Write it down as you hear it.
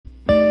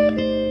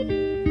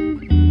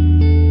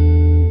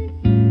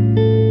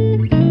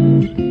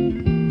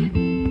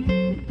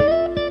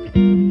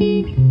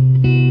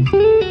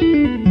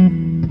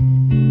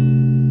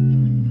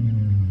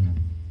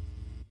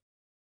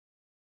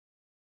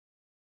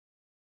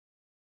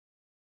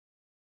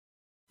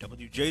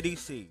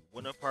WJDC,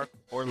 Winter Park,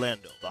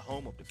 Orlando, the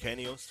home of the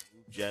Canio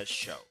Smooth Jazz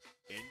Show.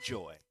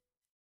 Enjoy.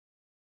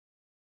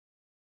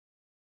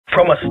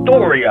 From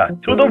Astoria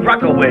to the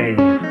Rockaways,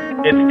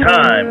 it's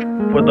time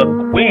for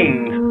the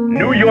Queens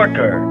New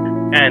Yorker.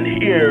 And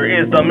here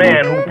is the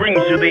man who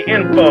brings you the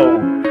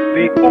info,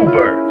 the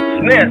uber,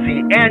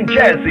 snazzy, and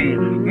jazzy,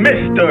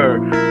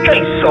 Mr.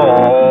 Jason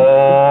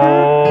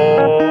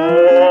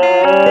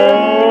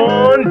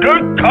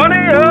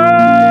D'Artagnan!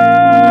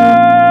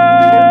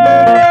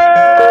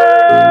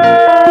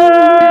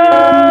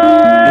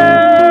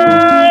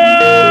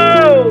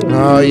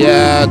 Oh,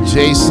 yeah,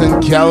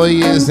 Jason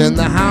Kelly is in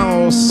the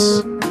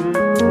house.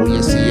 Oh,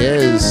 yes, he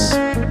is.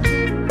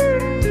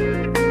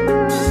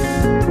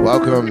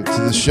 Welcome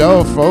to the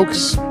show,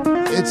 folks.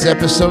 It's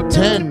episode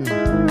 10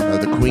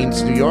 of the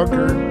Queens New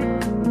Yorker.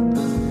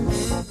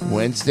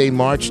 Wednesday,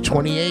 March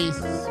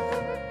 28th,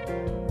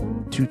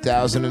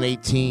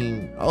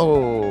 2018.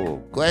 Oh,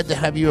 glad to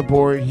have you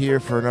aboard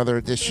here for another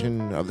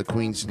edition of the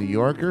Queens New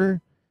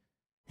Yorker.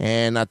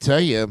 And I'll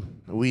tell you,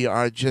 we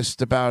are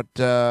just about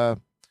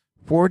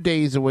 4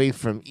 days away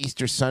from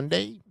Easter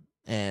Sunday,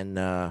 and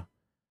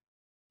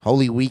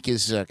Holy Week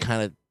is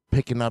kind of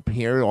picking up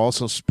here.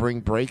 Also,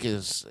 spring break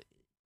is,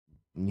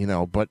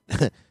 but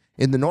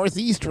in the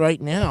Northeast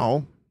right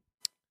now,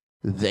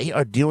 they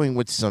are dealing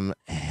with some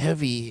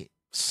heavy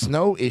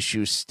snow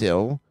issues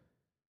still.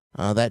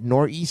 That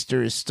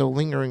nor'easter is still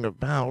lingering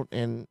about,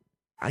 and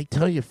I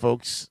tell you,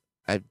 folks,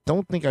 I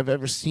don't think I've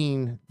ever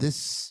seen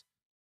this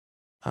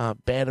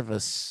bad of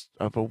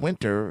a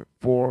winter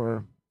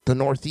for the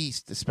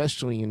Northeast,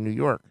 especially in New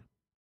York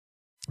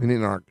and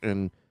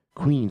in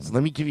Queens.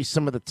 Let me give you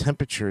some of the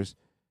temperatures,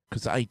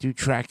 because I do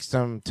track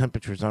some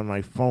temperatures on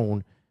my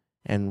phone,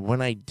 and when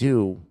I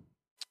do,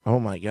 oh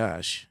my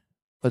gosh.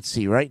 Let's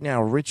see. Right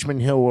now,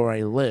 Richmond Hill, where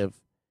I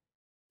live,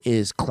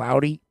 is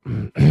cloudy.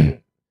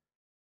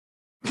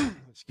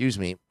 Excuse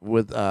me,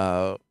 with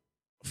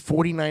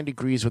 49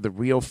 degrees with a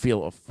real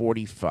feel of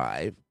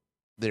 45.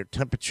 Their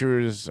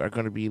temperatures are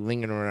going to be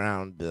lingering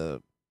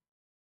around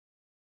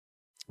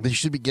they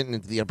should be getting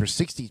into the upper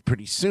 60s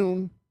pretty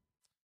soon.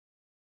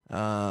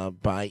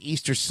 By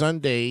Easter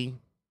Sunday,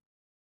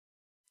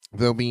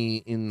 they'll be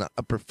in the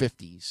upper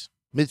 50s,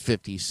 mid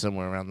 50s,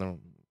 somewhere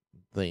around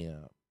the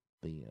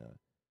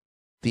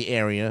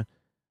area.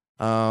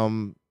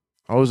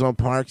 Ozone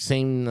Park,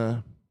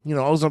 same.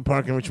 Ozone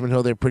Park and Richmond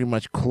Hill, they're pretty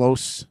much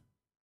close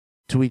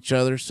to each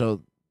other,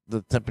 so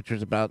the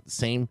temperature's about the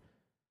same.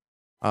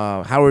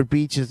 Howard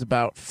Beach is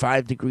about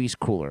 5 degrees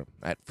cooler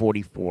at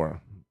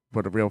 44.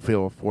 But a real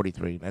feel of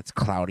 43. That's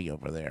cloudy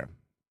over there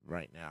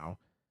right now.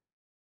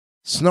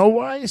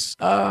 Snow-wise,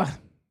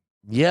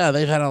 yeah,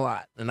 they've had a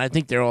lot. And I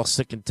think they're all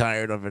sick and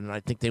tired of it. And I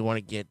think they want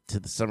to get to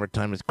the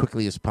summertime as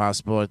quickly as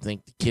possible. I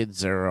think the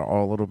kids are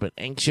all a little bit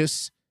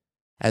anxious,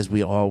 as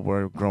we all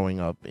were growing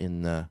up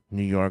in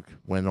New York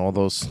when all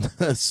those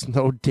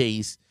snow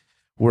days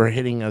were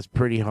hitting us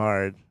pretty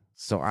hard.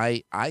 So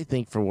I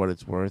think, for what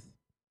it's worth,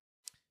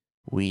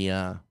 we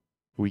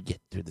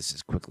get through this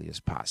as quickly as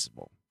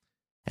possible.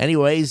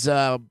 Anyways,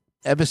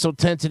 episode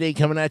 10 today,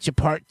 coming at you,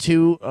 part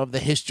 2 of the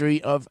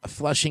history of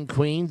Flushing,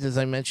 Queens. As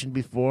I mentioned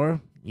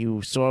before,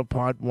 you saw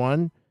part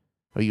 1,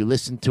 or you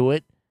listened to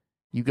it.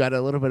 You got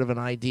a little bit of an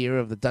idea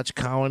of the Dutch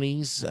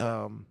colonies,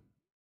 the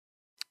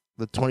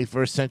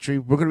 21st century.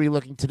 We're going to be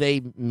looking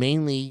today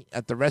mainly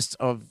at the rest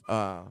of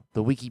the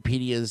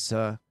Wikipedia's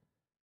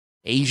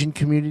Asian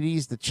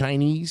communities, the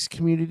Chinese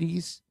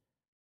communities,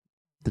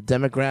 the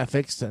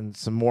demographics, and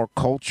some more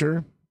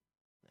culture.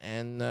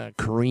 And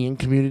Korean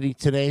community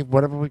today,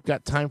 whatever we've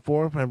got time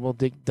for, and we'll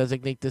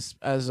designate this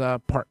as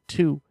part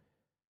 2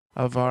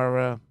 of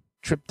our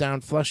trip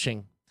down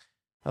Flushing.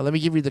 Let me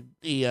give you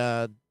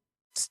the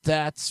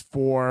stats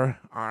for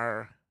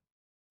our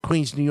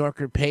Queens New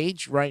Yorker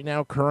page. Right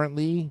now,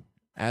 currently,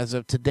 as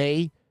of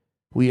today,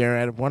 we are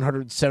at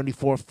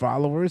 174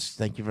 followers.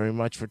 Thank you very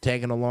much for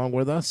tagging along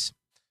with us.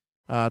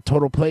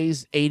 Total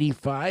plays,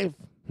 85.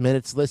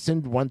 Minutes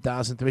listened,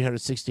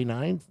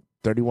 1,369.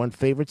 31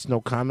 favorites, no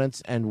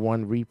comments, and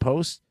 1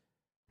 repost.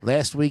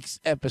 Last week's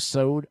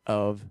episode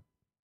of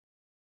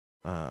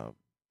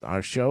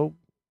our show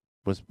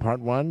was part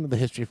 1. The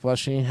History of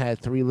Flushing had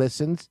 3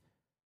 listens.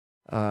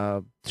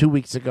 2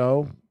 weeks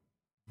ago,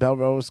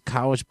 Belrose,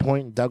 College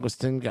Point, and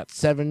Douglaston got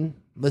 7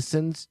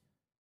 listens.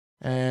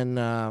 And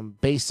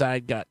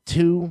Bayside got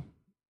 2.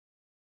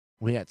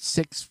 We got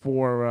 6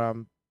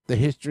 for the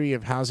history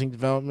of housing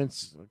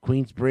developments,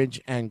 Queensbridge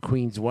and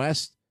Queens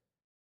West.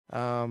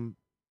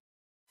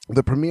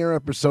 The premiere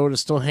episode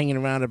is still hanging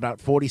around about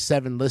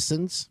 47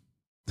 listens.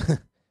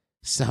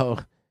 So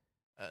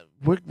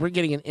we're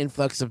getting an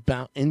influx of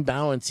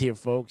imbalance here,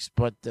 folks.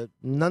 But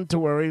none to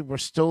worry. We're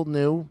still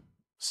new.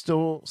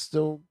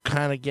 Still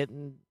kind of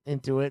getting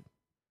into it.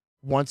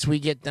 Once we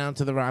get down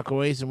to the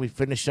Rockaways and we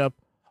finish up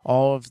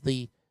all of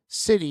the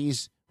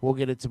cities, we'll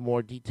get into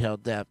more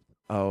detailed depth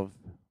of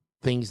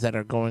things that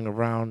are going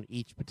around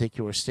each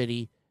particular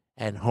city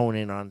and hone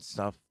in on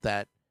stuff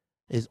that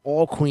is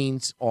all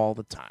Queens all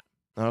the time.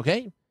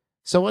 Okay?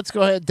 So let's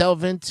go ahead and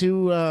delve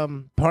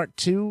into part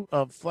 2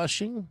 of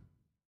Flushing.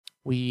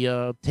 We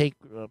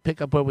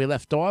pick up where we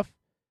left off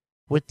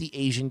with the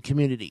Asian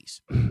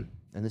communities. And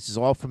this is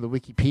all from the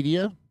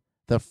Wikipedia,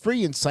 the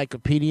free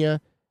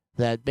encyclopedia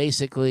that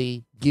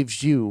basically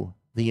gives you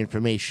the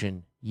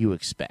information you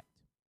expect.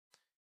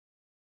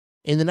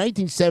 In the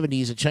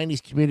 1970s, a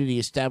Chinese community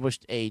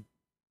established a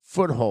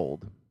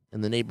foothold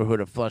in the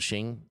neighborhood of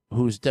Flushing,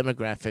 whose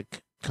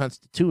demographic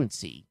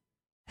constituency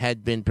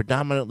had been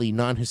predominantly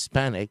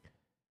non-Hispanic,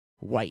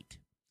 white,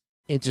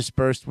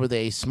 interspersed with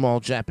a small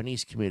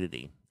Japanese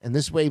community. And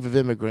this wave of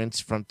immigrants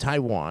from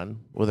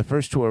Taiwan were the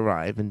first to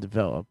arrive and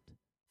develop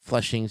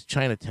Flushing's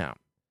Chinatown.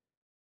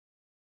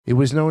 It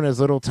was known as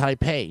Little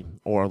Taipei,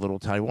 or Little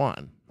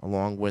Taiwan,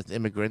 along with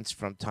immigrants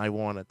from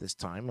Taiwan at this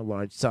time, a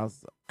large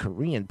South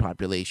Korean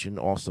population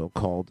also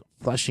called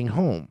Flushing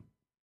home.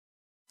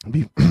 Let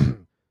me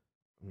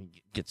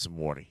get some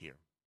water here.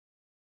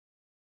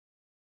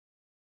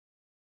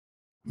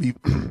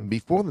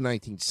 Before the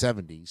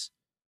 1970s,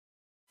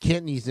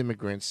 Cantonese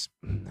immigrants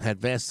had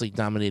vastly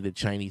dominated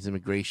Chinese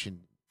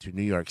immigration to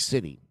New York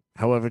City.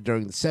 However,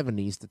 during the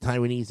 70s, the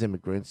Taiwanese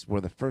immigrants were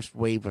the first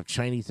wave of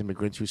Chinese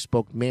immigrants who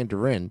spoke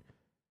Mandarin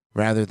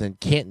rather than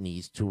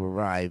Cantonese to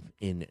arrive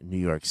in New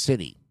York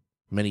City.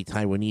 Many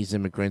Taiwanese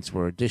immigrants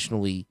were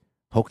additionally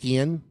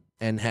Hokkien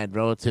and had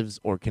relatives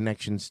or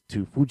connections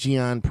to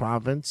Fujian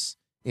province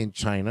in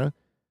China,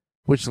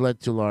 which led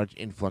to large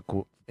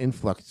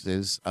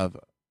influxes of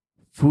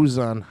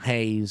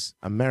Fuzhonghais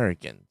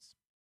Americans.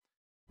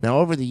 Now,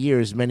 over the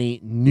years, many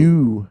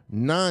new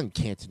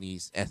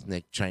non-Cantonese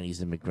ethnic Chinese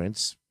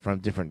immigrants from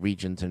different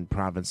regions and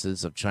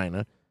provinces of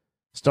China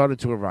started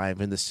to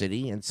arrive in the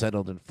city and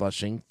settled in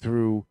Flushing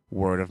through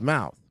word of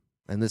mouth.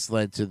 And this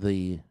led to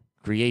the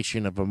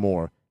creation of a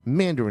more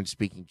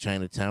Mandarin-speaking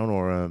Chinatown,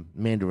 or a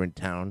Mandarin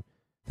town,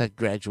 that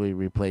gradually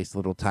replaced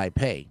Little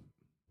Taipei.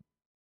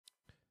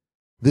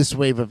 This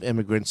wave of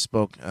immigrants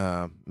spoke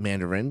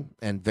Mandarin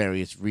and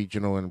various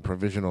regional and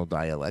provincial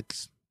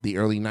dialects. The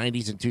early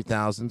 90s and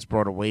 2000s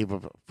brought a wave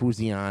of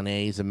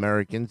Fujianese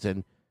Americans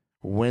and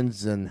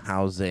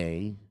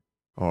Wenzhenhao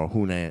or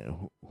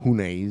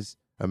Hunese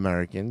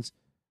Americans,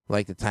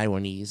 like the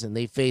Taiwanese, and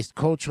they faced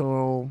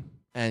cultural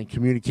and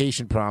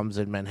communication problems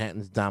in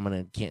Manhattan's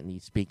dominant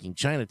Cantonese-speaking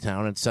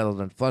Chinatown and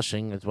settled in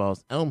Flushing, as well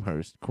as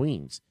Elmhurst,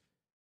 Queens,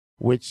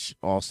 which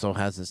also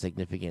has a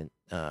significant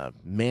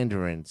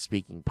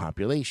Mandarin-speaking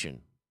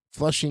population.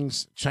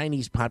 Flushing's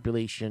Chinese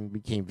population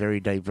became very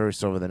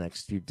diverse over the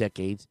next few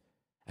decades,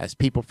 as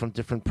people from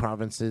different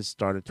provinces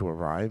started to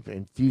arrive,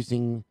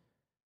 infusing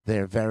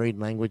their varied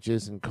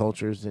languages and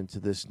cultures into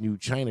this new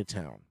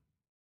Chinatown.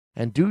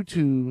 And due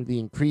to the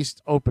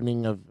increased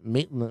opening of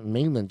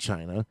mainland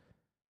China,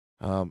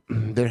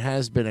 there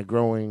has been a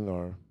growing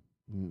or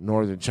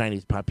northern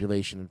Chinese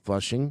population in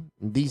Flushing.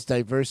 And these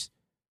diverse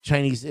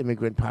Chinese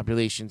immigrant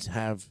populations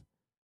have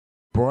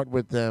brought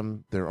with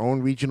them their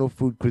own regional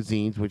food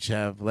cuisines, which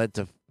have led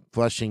to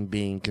Flushing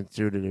being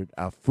considered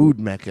a food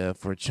mecca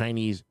for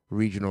Chinese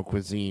regional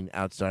cuisine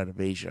outside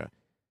of Asia.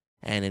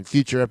 And in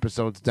future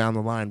episodes down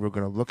the line, we're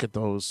going to look at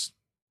those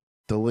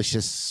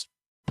delicious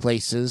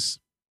places,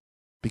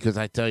 because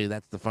I tell you,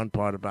 that's the fun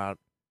part about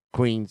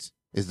Queens,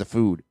 is the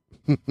food.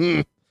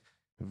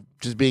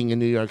 Just being in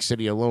New York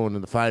City alone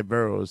in the 5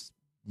 boroughs,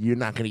 you're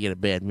not going to get a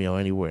bad meal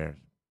anywhere.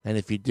 And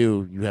if you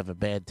do, you have a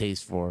bad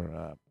taste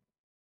for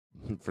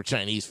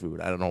Chinese food.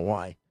 I don't know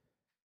why.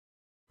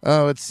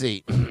 Let's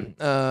see.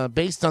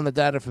 Based on the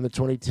data from the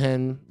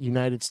 2010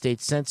 United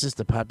States Census,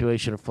 the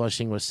population of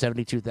Flushing was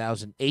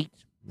 72,008,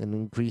 an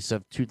increase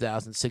of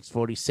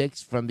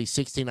 2,646 from the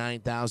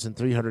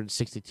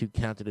 69,362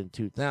 counted in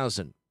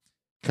 2000.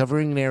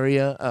 Covering an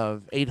area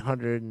of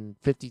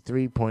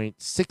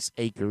 853.6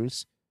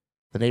 acres,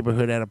 the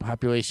neighborhood had a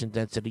population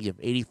density of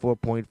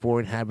 84.4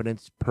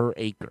 inhabitants per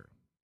acre.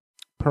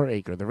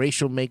 The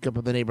racial makeup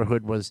of the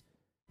neighborhood was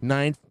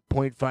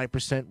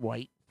 9.5%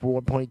 white,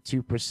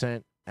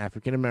 4.2%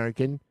 African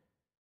American,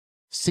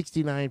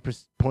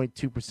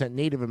 69.2%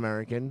 Native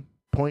American,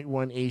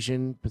 0.1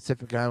 Asian,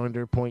 Pacific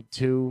Islander,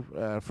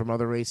 0.2 from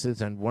other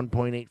races, and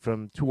 1.8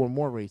 from 2 or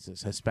more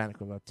races,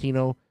 Hispanic or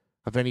Latino.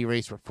 Of any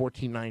race were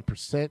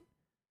 14.9%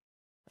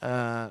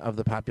 of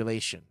the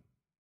population.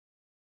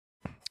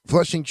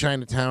 Flushing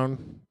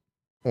Chinatown,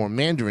 or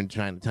Mandarin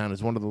Chinatown,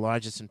 is one of the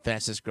largest and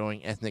fastest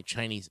growing ethnic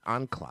Chinese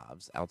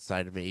enclaves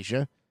outside of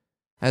Asia,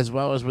 as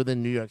well as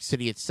within New York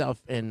City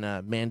itself. In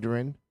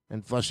Mandarin,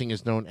 and Flushing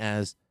is known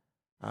as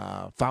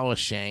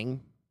Falashang.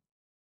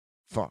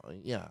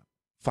 Falashang.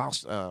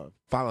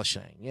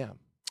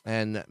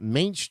 And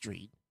Main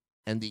Street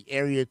and the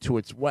area to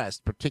its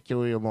west,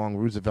 particularly along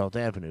Roosevelt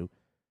Avenue,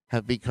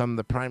 have become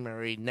the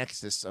primary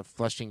nexus of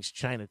Flushing's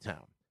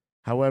Chinatown.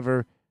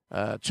 However,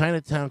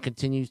 Chinatown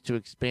continues to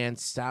expand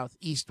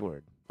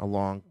southeastward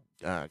along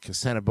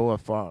Casana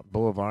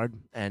Boulevard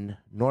and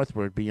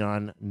northward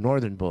beyond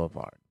Northern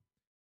Boulevard.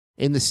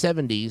 In the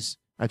 70s,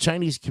 a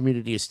Chinese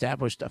community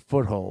established a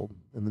foothold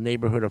in the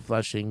neighborhood of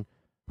Flushing,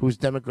 whose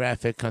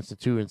demographic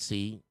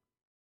constituency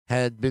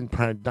had been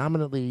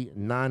predominantly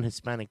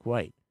non-Hispanic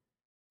white.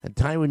 And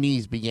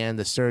Taiwanese began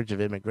the surge of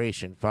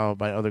immigration, followed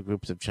by other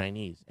groups of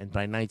Chinese. And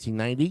by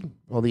 1990,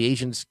 well, the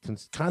Asians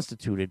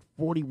constituted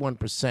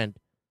 41%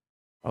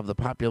 of the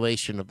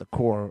population of the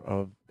core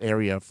of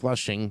area of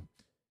Flushing,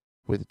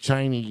 with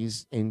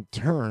Chinese in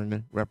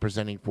turn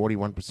representing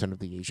 41% of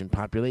the Asian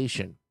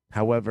population.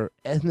 However,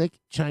 ethnic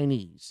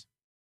Chinese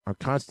are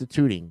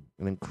constituting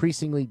an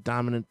increasingly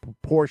dominant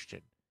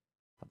proportion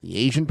of the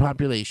Asian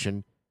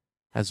population,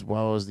 as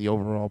well as the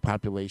overall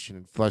population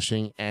in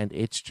Flushing and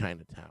its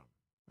Chinatown.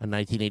 A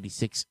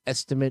 1986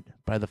 estimate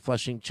by the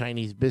Flushing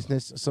Chinese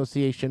Business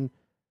Association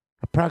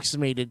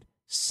approximated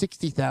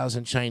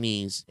 60,000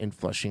 Chinese in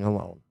Flushing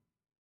alone.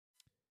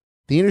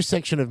 The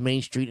intersection of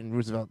Main Street and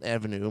Roosevelt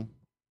Avenue,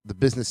 the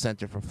business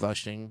center for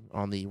Flushing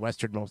on the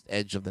westernmost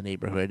edge of the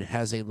neighborhood,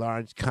 has a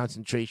large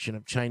concentration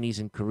of Chinese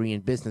and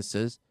Korean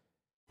businesses,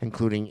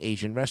 including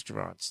Asian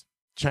restaurants.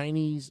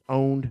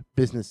 Chinese-owned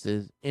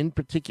businesses, in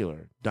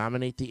particular,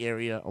 dominate the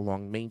area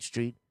along Main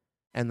Street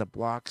and the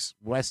blocks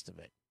west of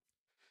it.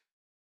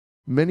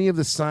 Many of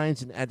the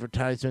signs and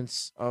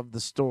advertisements of the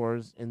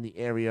stores in the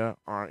area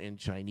are in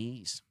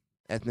Chinese.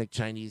 Ethnic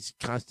Chinese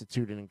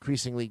constitute an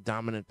increasingly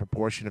dominant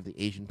proportion of the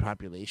Asian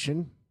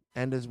population,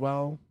 and as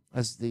well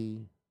as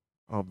the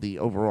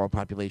overall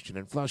population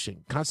in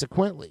Flushing.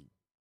 Consequently,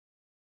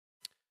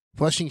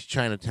 Flushing's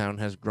Chinatown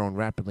has grown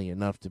rapidly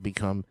enough to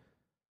become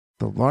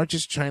the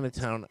largest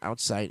Chinatown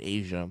outside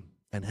Asia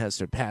and has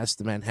surpassed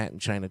the Manhattan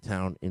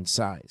Chinatown in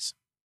size.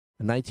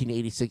 A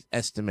 1986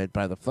 estimate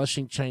by the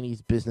Flushing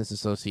Chinese Business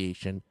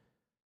Association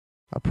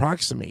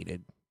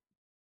approximated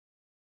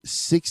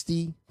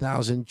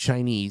 60,000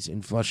 Chinese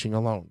in Flushing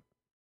alone.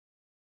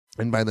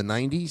 And by the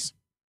 90s,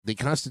 they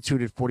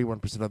constituted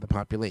 41% of the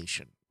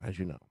population, as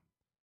you know.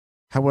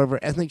 However,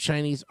 ethnic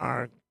Chinese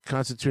are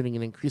constituting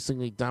an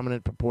increasingly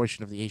dominant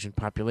proportion of the Asian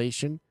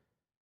population,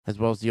 as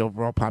well as the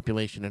overall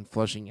population in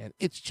Flushing and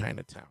its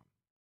Chinatown.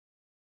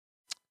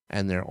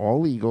 And they're all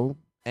legal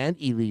and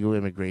illegal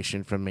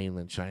immigration from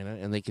mainland China,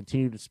 and they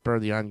continue to spur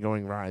the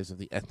ongoing rise of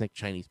the ethnic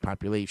Chinese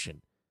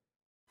population.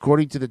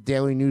 According to the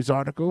Daily News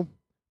article,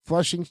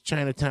 Flushing's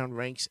Chinatown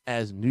ranks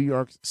as New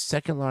York's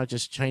second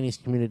largest Chinese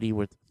community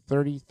with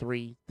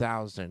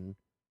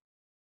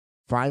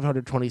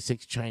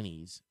 33,526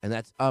 Chinese, and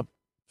that's up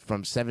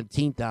from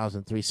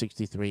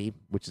 17,363,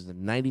 which is a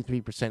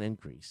 93%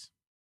 increase.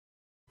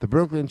 The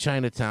Brooklyn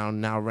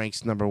Chinatown now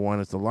ranks number one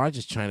as the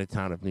largest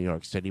Chinatown of New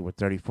York City with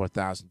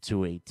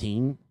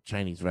 34,218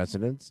 Chinese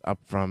residents, up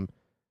from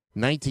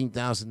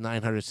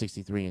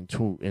 19,963 in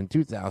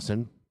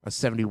 2000, a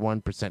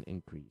 71%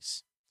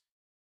 increase.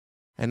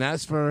 And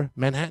as for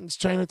Manhattan's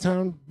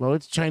Chinatown, well,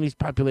 its Chinese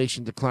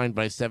population declined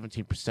by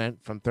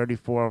 17% from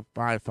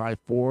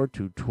 34,554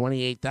 to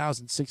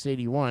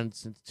 28,681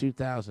 since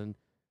 2000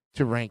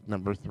 to rank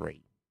number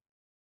 3.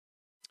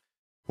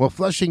 Well,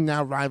 Flushing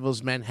now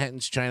rivals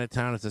Manhattan's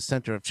Chinatown as the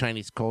center of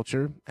Chinese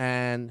culture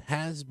and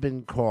has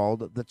been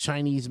called the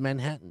Chinese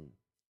Manhattan.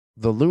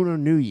 The Lunar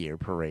New Year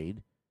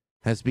parade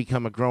has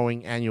become a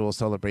growing annual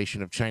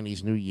celebration of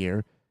Chinese New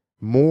Year.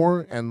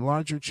 More and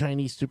larger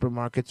Chinese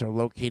supermarkets are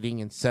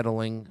locating and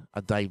settling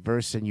a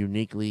diverse and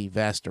uniquely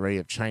vast array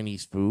of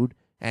Chinese food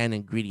and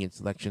ingredient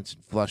selections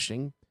in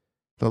Flushing,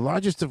 the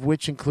largest of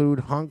which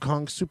include Hong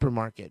Kong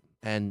Supermarket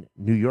and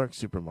New York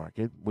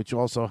Supermarket, which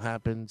also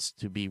happens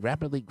to be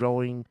rapidly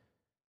growing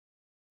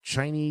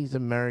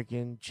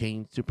Chinese-American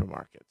chain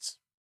supermarkets.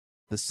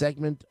 The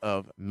segment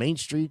of Main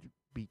Street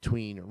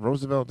between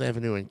Roosevelt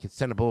Avenue and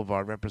Kissimmee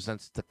Boulevard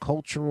represents the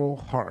cultural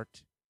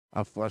heart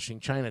of Flushing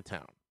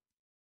Chinatown.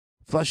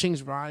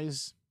 Flushing's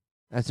rise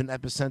as an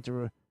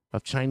epicenter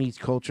of Chinese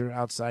culture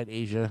outside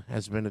Asia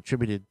has been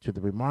attributed to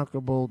the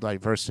remarkable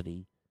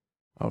diversity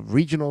of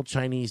regional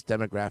Chinese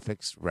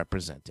demographics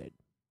represented.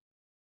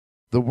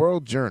 The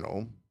World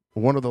Journal,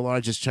 one of the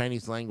largest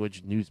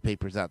Chinese-language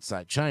newspapers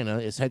outside China,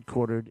 is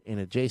headquartered in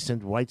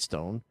adjacent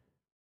Whitestone,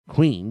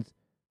 Queens,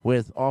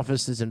 with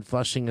offices in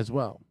Flushing as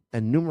well,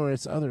 and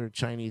numerous other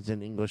Chinese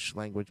and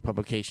English-language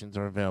publications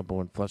are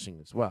available in Flushing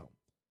as well.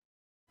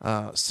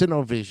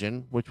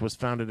 Sinovision, which was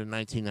founded in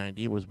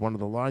 1990, was one of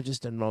the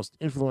largest and most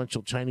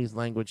influential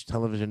Chinese-language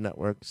television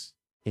networks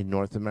in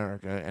North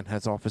America and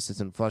has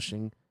offices in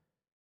Flushing,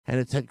 and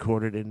it's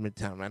headquartered in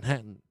Midtown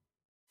Manhattan.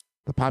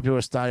 The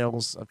popular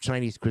styles of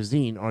Chinese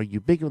cuisine are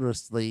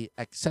ubiquitously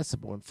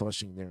accessible in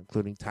Flushing there,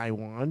 including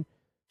Taiwan,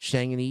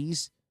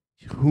 Shanghainese,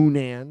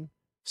 Hunan,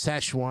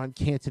 Sichuan,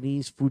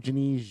 Cantonese,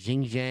 Fujianese,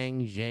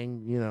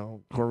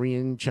 Xinjiang,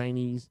 Korean,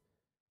 Chinese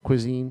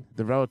cuisine,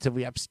 the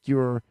relatively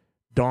obscure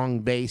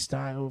Dongbei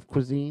style of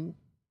cuisine,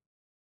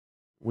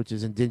 which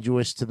is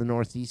indigenous to the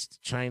northeast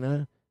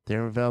China.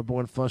 They're available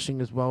in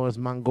Flushing, as well as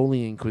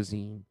Mongolian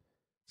cuisine.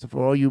 So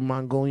for all you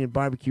Mongolian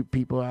barbecue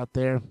people out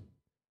there,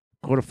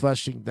 go to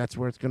Flushing. That's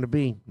where it's going to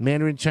be.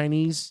 Mandarin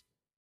Chinese,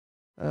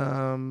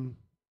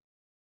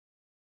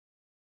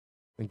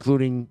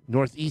 including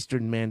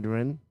Northeastern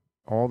Mandarin,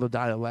 all the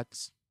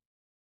dialects,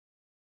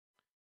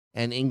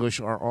 and English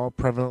are all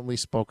prevalently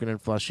spoken in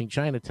Flushing,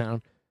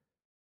 Chinatown.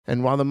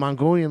 And while the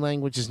Mongolian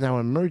language is now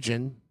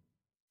emerging,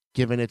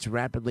 Given its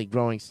rapidly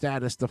growing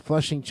status, the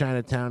Flushing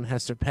Chinatown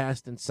has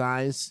surpassed in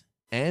size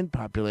and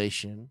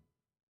population,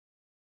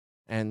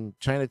 and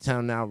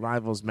Chinatown now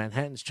rivals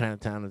Manhattan's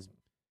Chinatown as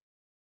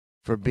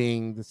for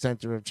being the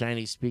center of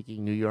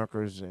Chinese-speaking New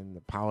Yorkers in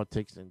the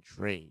politics and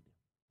trade.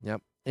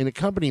 Yep. In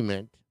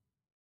accompaniment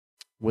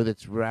with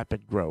its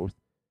rapid growth,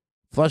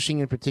 Flushing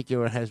in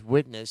particular has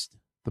witnessed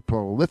the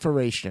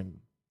proliferation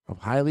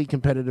of highly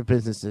competitive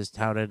businesses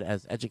touted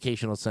as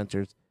educational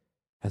centers,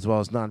 as well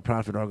as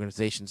nonprofit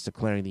organizations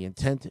declaring the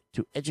intent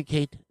to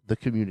educate the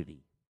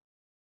community.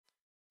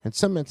 And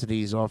some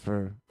entities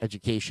offer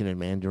education in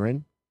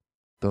Mandarin,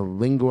 the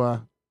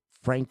lingua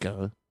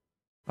franca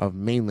of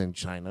mainland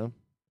China.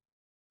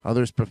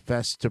 Others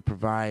profess to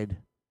provide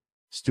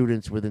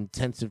students with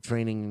intensive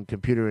training in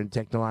computer and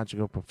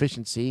technological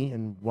proficiency,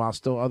 and while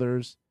still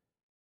others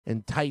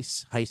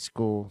entice high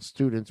school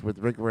students with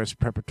rigorous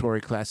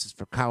preparatory classes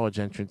for college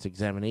entrance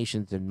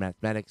examinations in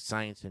mathematics,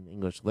 science, and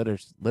English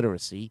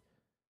literacy.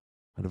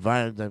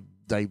 A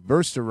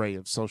diverse array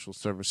of social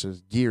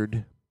services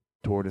geared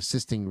toward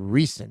assisting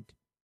recent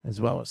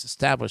as well as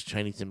established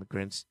Chinese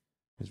immigrants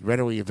is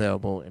readily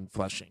available in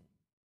Flushing.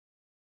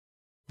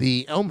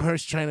 The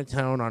Elmhurst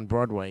Chinatown on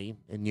Broadway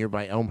in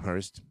nearby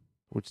Elmhurst,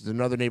 which is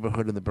another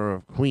neighborhood in the borough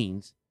of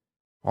Queens,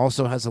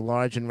 also has a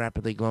large and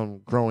rapidly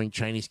growing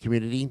Chinese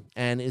community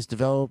and is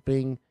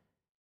developing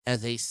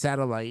as a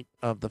satellite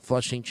of the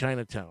Flushing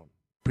Chinatown.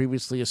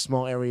 Previously a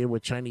small area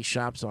with Chinese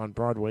shops on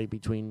Broadway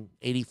between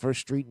 81st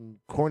Street and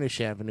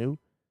Cornish Avenue,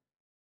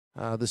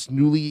 this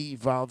newly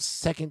evolved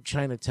second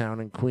Chinatown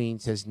in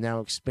Queens has now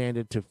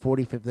expanded to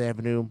 45th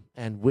Avenue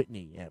and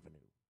Whitney Avenue.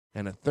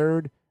 And a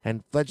third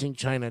and fledgling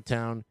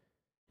Chinatown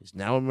is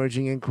now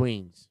emerging in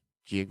Queens,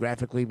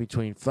 geographically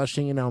between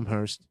Flushing and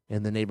Elmhurst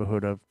in the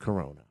neighborhood of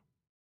Corona.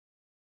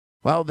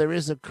 Well, there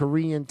is a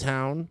Korean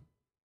town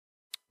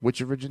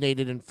which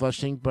originated in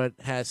Flushing but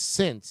has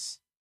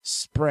since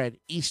spread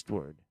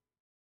eastward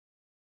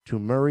to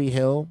Murray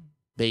Hill,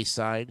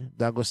 Bayside,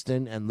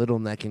 Douglaston, and Little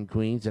Neck in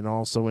Queens, and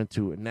also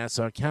into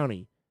Nassau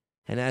County.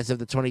 And as of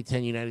the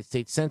 2010 United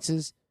States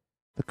Census,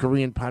 the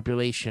Korean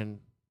population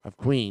of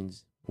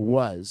Queens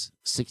was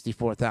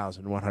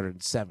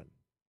 64,107.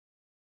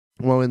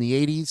 Well, in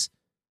the 80s,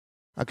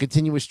 a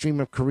continuous stream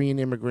of Korean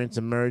immigrants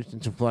emerged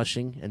into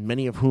Flushing, and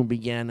many of whom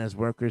began as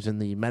workers in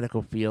the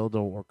medical field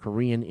or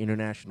Korean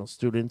international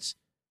students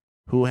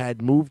who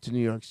had moved to New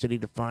York City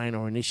to find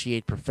or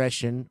initiate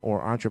profession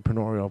or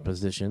entrepreneurial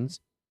positions.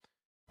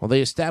 Well,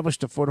 they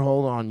established a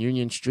foothold on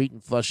Union Street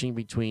in Flushing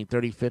between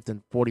 35th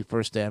and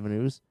 41st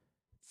Avenues,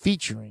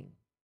 featuring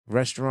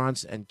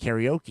restaurants and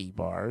karaoke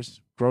bars,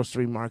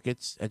 grocery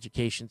markets,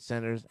 education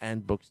centers,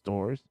 and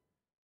bookstores,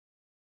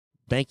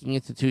 banking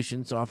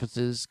institutions,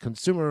 offices,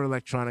 consumer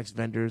electronics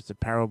vendors,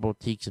 apparel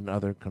boutiques, and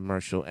other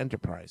commercial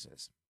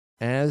enterprises.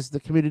 As the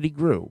community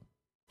grew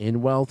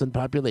in wealth and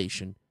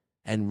population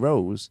and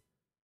rose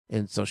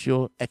in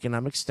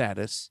socioeconomic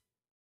status,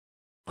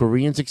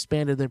 Koreans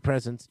expanded their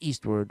presence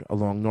eastward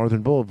along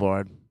Northern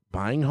Boulevard,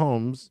 buying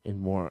homes in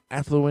more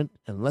affluent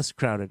and less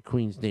crowded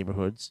Queens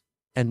neighborhoods,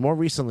 and more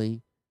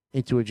recently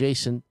into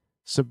adjacent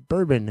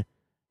suburban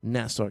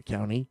Nassau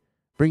County,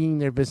 bringing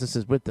their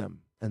businesses with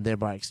them and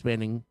thereby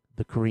expanding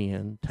the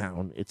Korean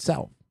town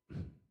itself.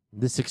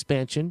 This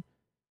expansion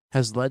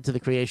has led to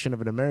the creation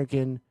of an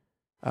American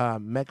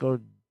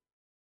Meko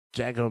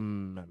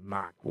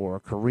Jagamak, or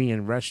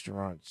Korean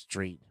restaurant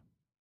street,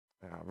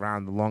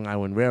 around the Long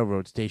Island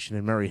Railroad Station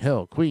in Murray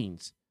Hill,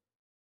 Queens,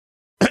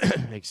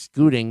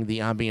 excluding the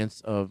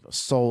ambience of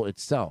Seoul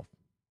itself.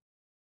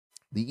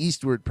 The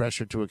eastward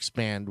pressure to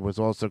expand was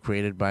also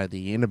created by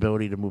the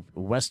inability to move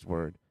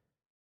westward,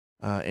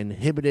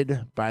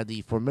 inhibited by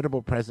the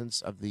formidable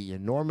presence of the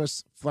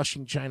enormous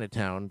Flushing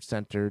Chinatown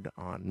centered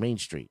on Main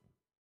Street.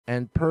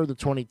 And per the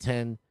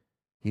 2010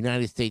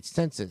 United States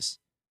Census,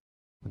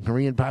 the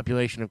Korean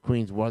population of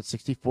Queens was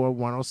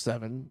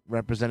 64,107,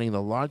 representing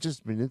the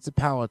largest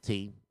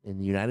municipality in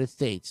the United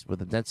States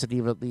with a density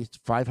of at least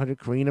 500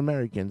 Korean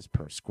Americans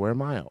per square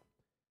mile.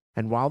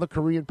 And while the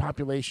Korean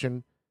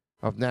population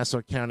of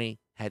Nassau County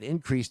had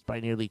increased by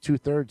nearly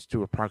two-thirds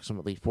to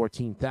approximately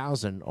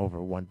 14,000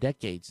 over 1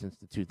 decade since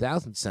the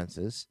 2000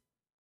 census,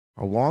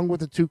 along with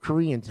the two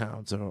Korean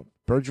towns of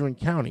Bergen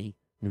County,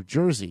 New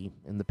Jersey,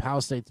 and the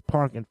Palisades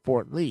Park in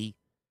Fort Lee,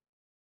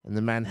 and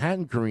the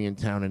Manhattan Korean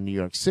town in New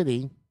York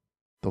City,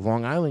 the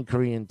Long Island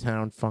Korean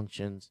town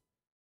functions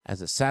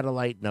as a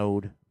satellite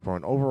node for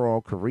an overall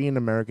Korean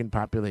American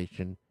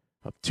population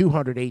of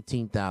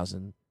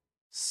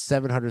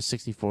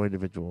 218,764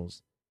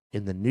 individuals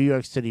in the New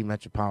York City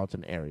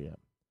metropolitan area,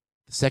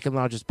 the second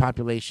largest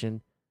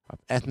population of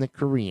ethnic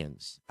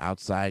Koreans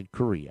outside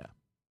Korea.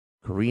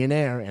 Korean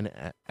Air and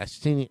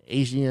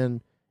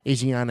Asiana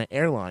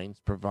Airlines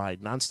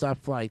provide nonstop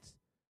flights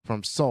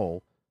from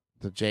Seoul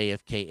to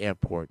JFK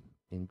Airport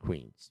in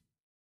Queens.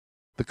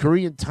 The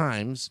Korean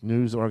Times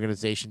news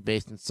organization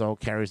based in Seoul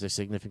carries a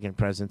significant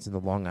presence in the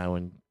Long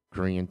Island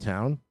Korean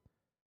town.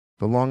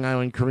 The Long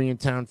Island Korean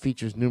town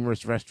features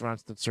numerous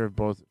restaurants that serve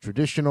both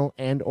traditional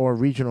and or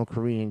regional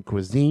Korean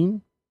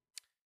cuisine,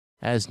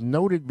 As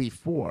noted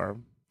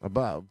before,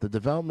 above, the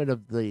development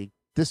of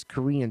this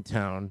Korean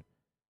town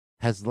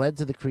has led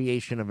to the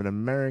creation of an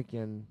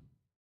American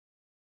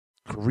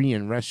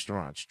Korean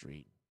restaurant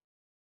street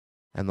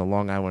and the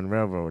Long Island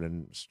Railroad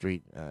and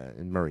street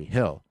in Murray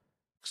Hill.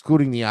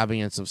 Excluding the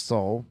ambience of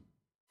Seoul,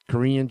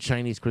 Korean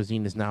Chinese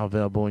cuisine is now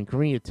available in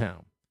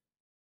Koreatown.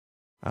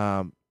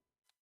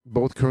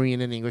 Both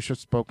Korean and English are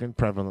spoken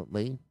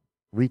prevalently.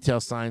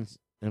 Retail signs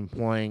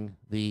employing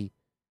the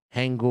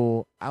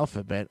Hangul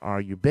alphabet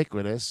are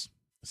ubiquitous.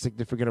 A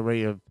significant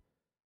array of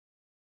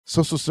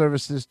social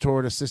services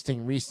toward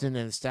assisting recent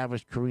and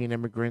established Korean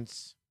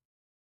immigrants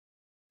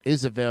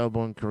is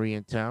available in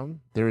Koreatown.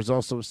 There is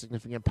also a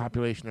significant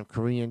population of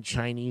Korean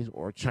Chinese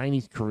or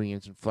Chinese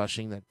Koreans in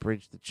Flushing that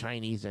bridge the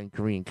Chinese and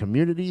Korean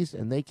communities,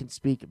 and they can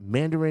speak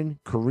Mandarin,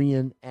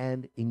 Korean,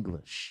 and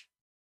English.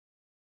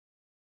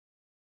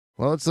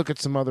 Well, let's look at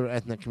some other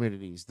ethnic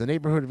communities. The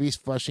neighborhood of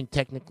East Flushing,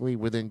 technically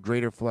within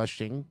Greater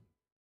Flushing,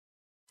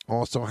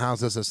 also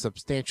houses a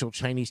substantial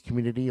Chinese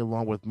community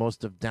along with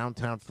most of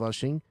downtown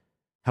Flushing.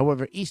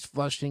 However, East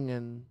Flushing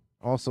and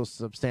also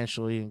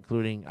substantially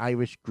including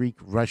Irish, Greek,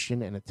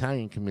 Russian, and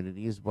Italian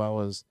communities, as well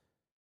as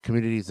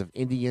communities of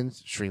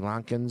Indians, Sri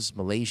Lankans,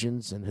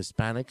 Malaysians, and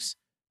Hispanics,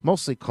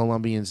 mostly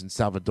Colombians and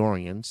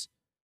Salvadorians.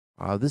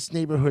 This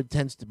neighborhood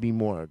tends to be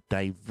more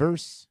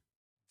diverse,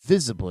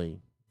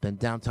 visibly, than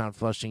downtown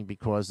Flushing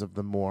because of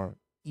the more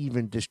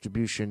even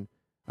distribution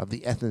of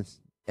the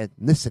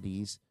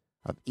ethnicities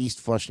of East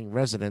Flushing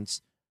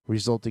residents,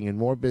 resulting in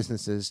more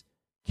businesses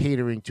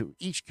catering to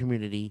each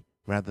community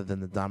rather than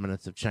the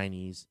dominance of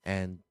Chinese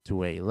and,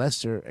 to a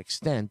lesser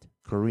extent,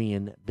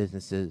 Korean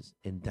businesses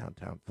in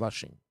downtown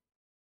Flushing.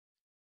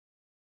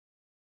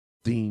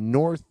 The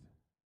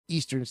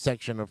northeastern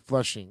section of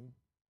Flushing,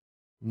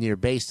 near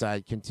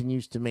Bayside,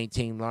 continues to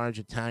maintain large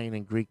Italian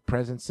and Greek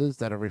presences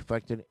that are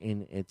reflected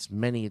in its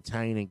many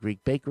Italian and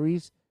Greek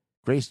bakeries,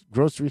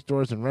 grocery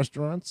stores, and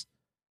restaurants.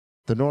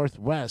 The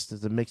Northwest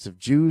is a mix of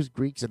Jews,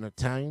 Greeks, and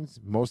Italians.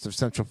 Most of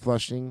Central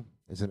Flushing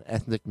is an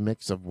ethnic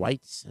mix of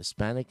whites,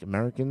 Hispanic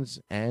Americans,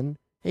 and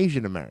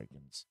Asian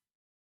Americans.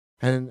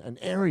 And an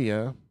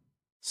area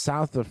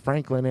south of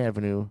Franklin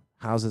Avenue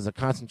houses a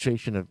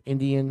concentration of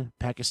Indian,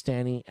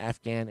 Pakistani,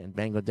 Afghan, and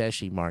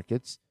Bangladeshi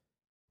markets.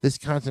 This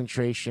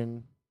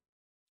concentration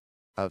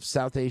of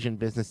South Asian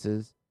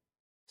businesses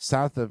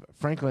south of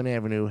Franklin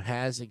Avenue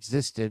has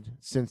existed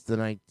since the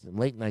late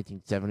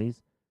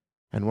 1970s,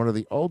 and one of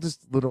the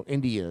oldest little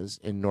Indias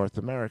in North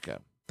America,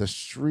 the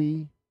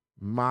Sri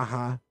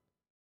Maha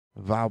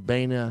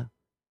Valbana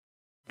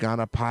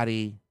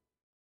Ganapati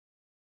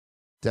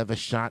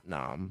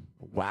Devashatnam.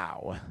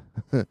 Wow.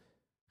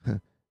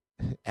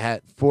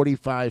 At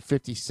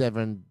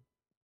 4557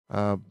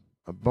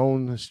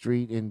 Bone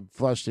Street in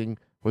Flushing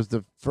was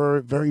the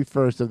very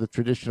first of the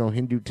traditional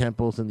Hindu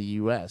temples in the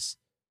U.S.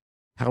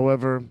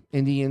 However,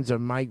 Indians are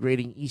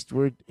migrating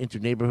eastward into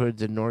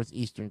neighborhoods in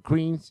northeastern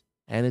Queens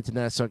and into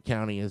Nassau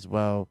County as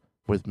well,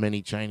 with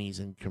many Chinese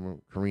and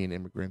Korean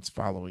immigrants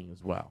following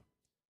as well.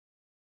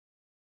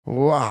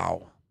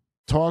 Wow.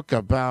 Talk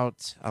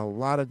about a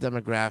lot of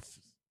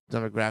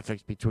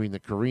demographics between the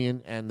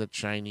Korean and the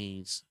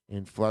Chinese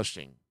in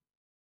Flushing.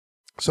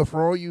 So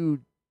for all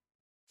you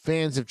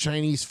fans of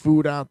Chinese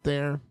food out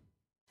there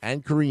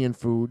and Korean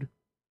food,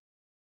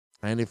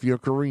 and if you're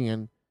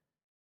Korean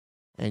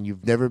and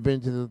you've never been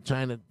to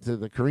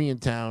the Korean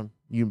town,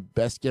 you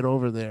best get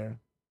over there.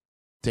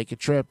 Take a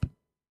trip.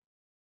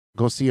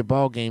 Go see a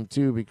ball game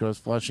too, because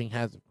Flushing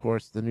has, of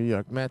course, the New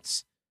York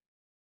Mets,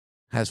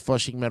 has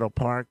Flushing Meadow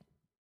Park.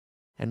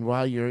 And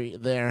while you're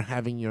there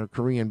having your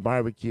Korean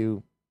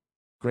barbecue,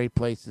 great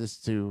places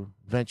to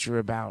venture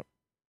about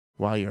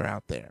while you're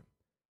out there.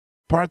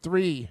 Part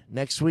 3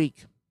 next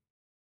week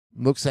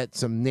looks at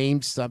some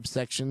named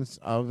subsections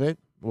of it.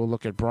 We'll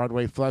look at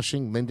Broadway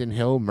Flushing, Linden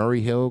Hill,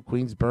 Murray Hill,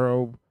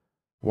 Queensboro,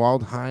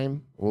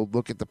 Waldheim. We'll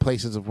look at the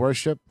places of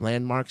worship,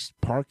 landmarks,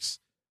 parks,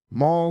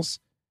 malls,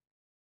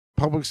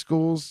 public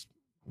schools,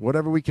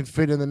 whatever we can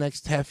fit in the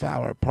next half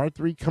hour. Part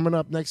 3 coming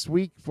up next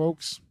week,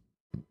 folks.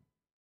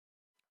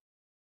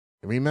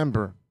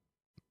 Remember,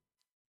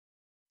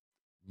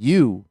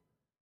 you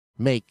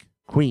make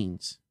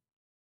Queens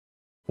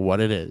what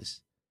it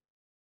is.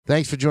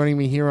 Thanks for joining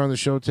me here on the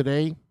show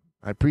today.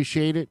 I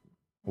appreciate it.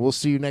 We'll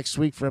see you next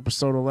week for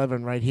episode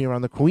 11 right here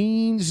on the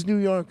Queens New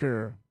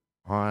Yorker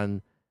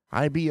on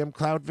IBM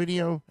Cloud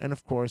Video and,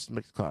 of course,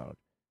 Mixcloud.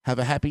 Have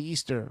a happy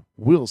Easter.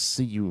 We'll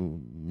see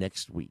you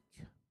next week.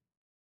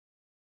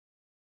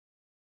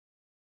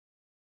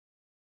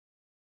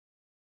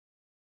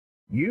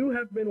 You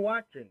have been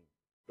watching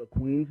the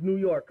Queens New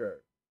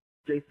Yorker,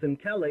 Jason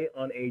Kelly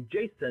on a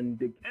Jason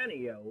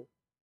DeCanio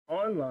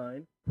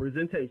online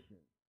presentation.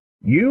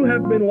 You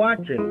have been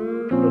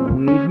watching the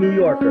Queens New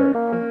Yorker,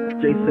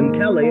 Jason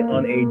Kelly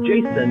on a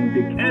Jason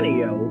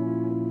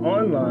DeCanio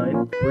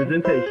online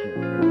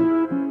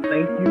presentation.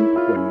 Thank you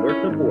for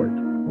your support.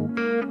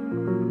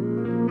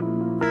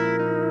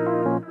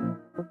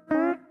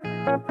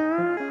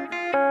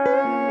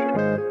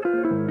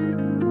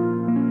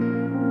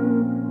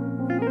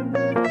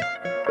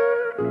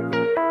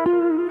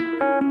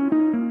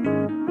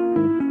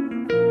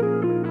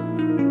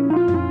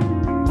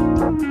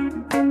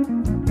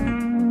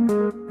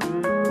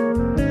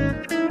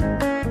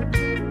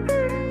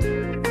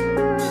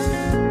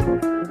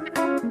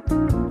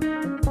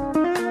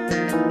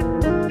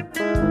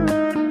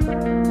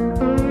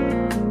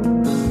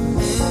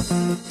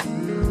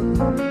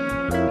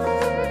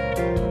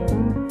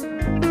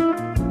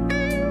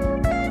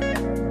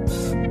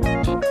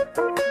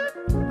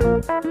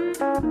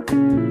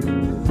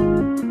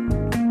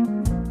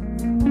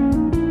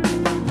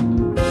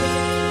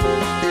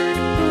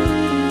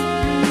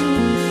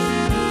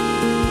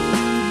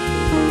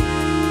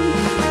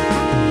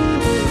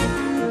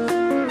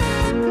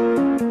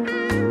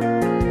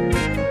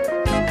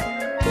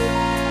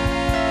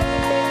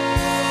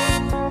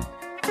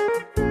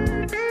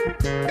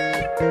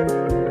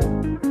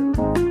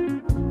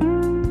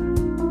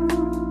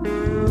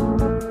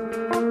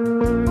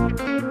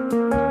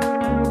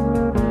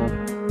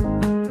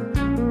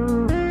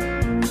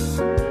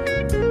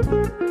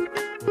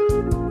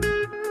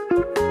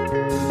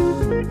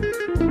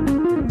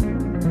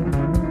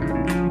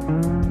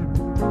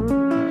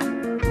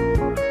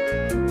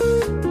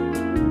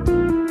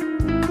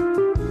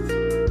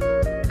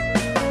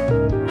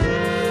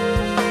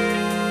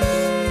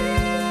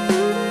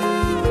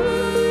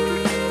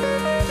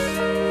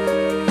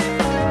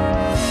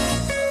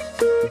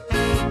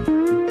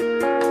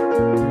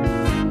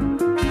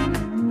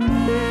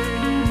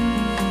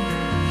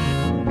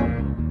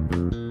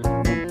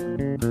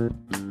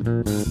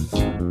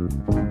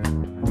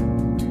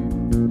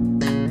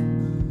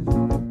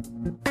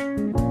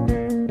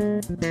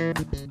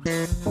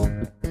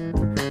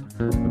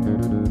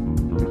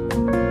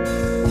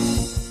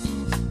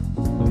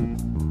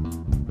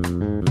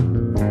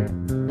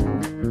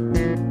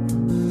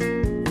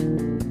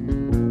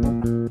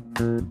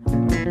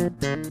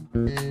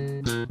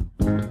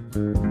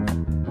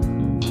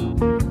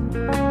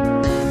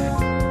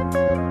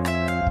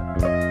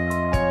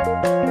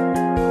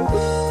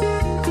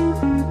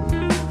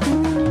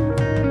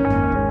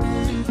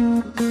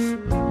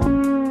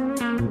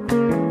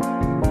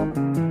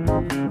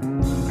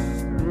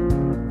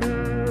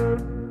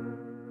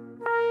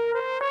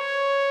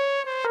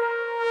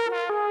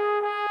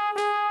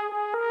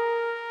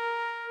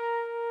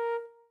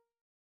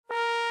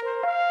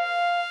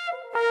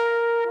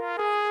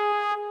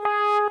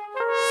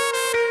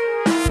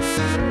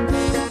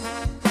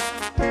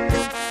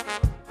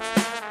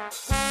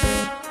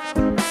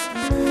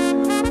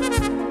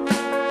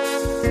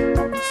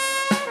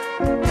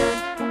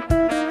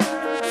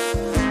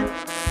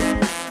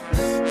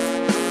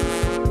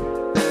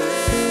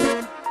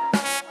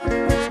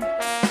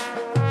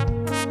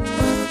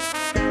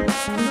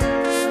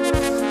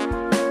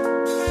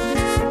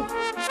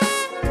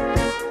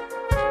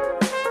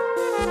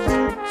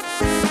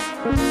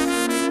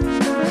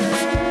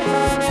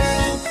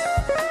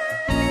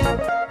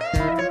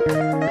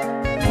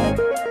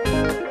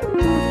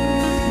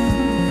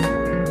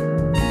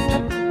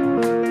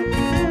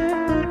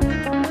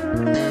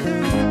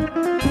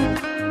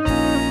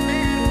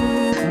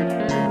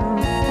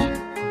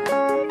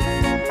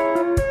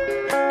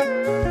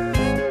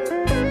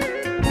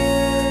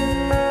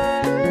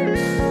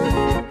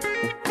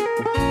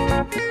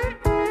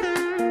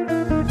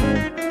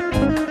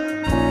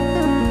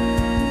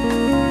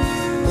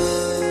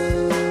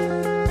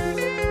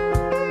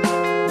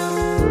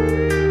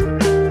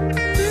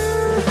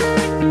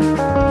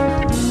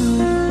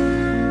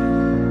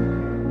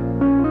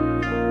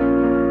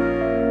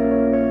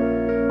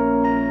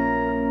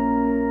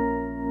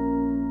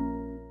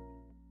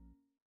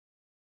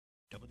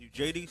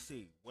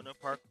 WJDC, Winter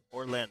Park,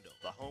 Orlando,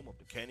 the home of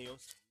the Canio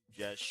Smooth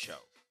Jazz Show.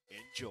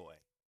 Enjoy.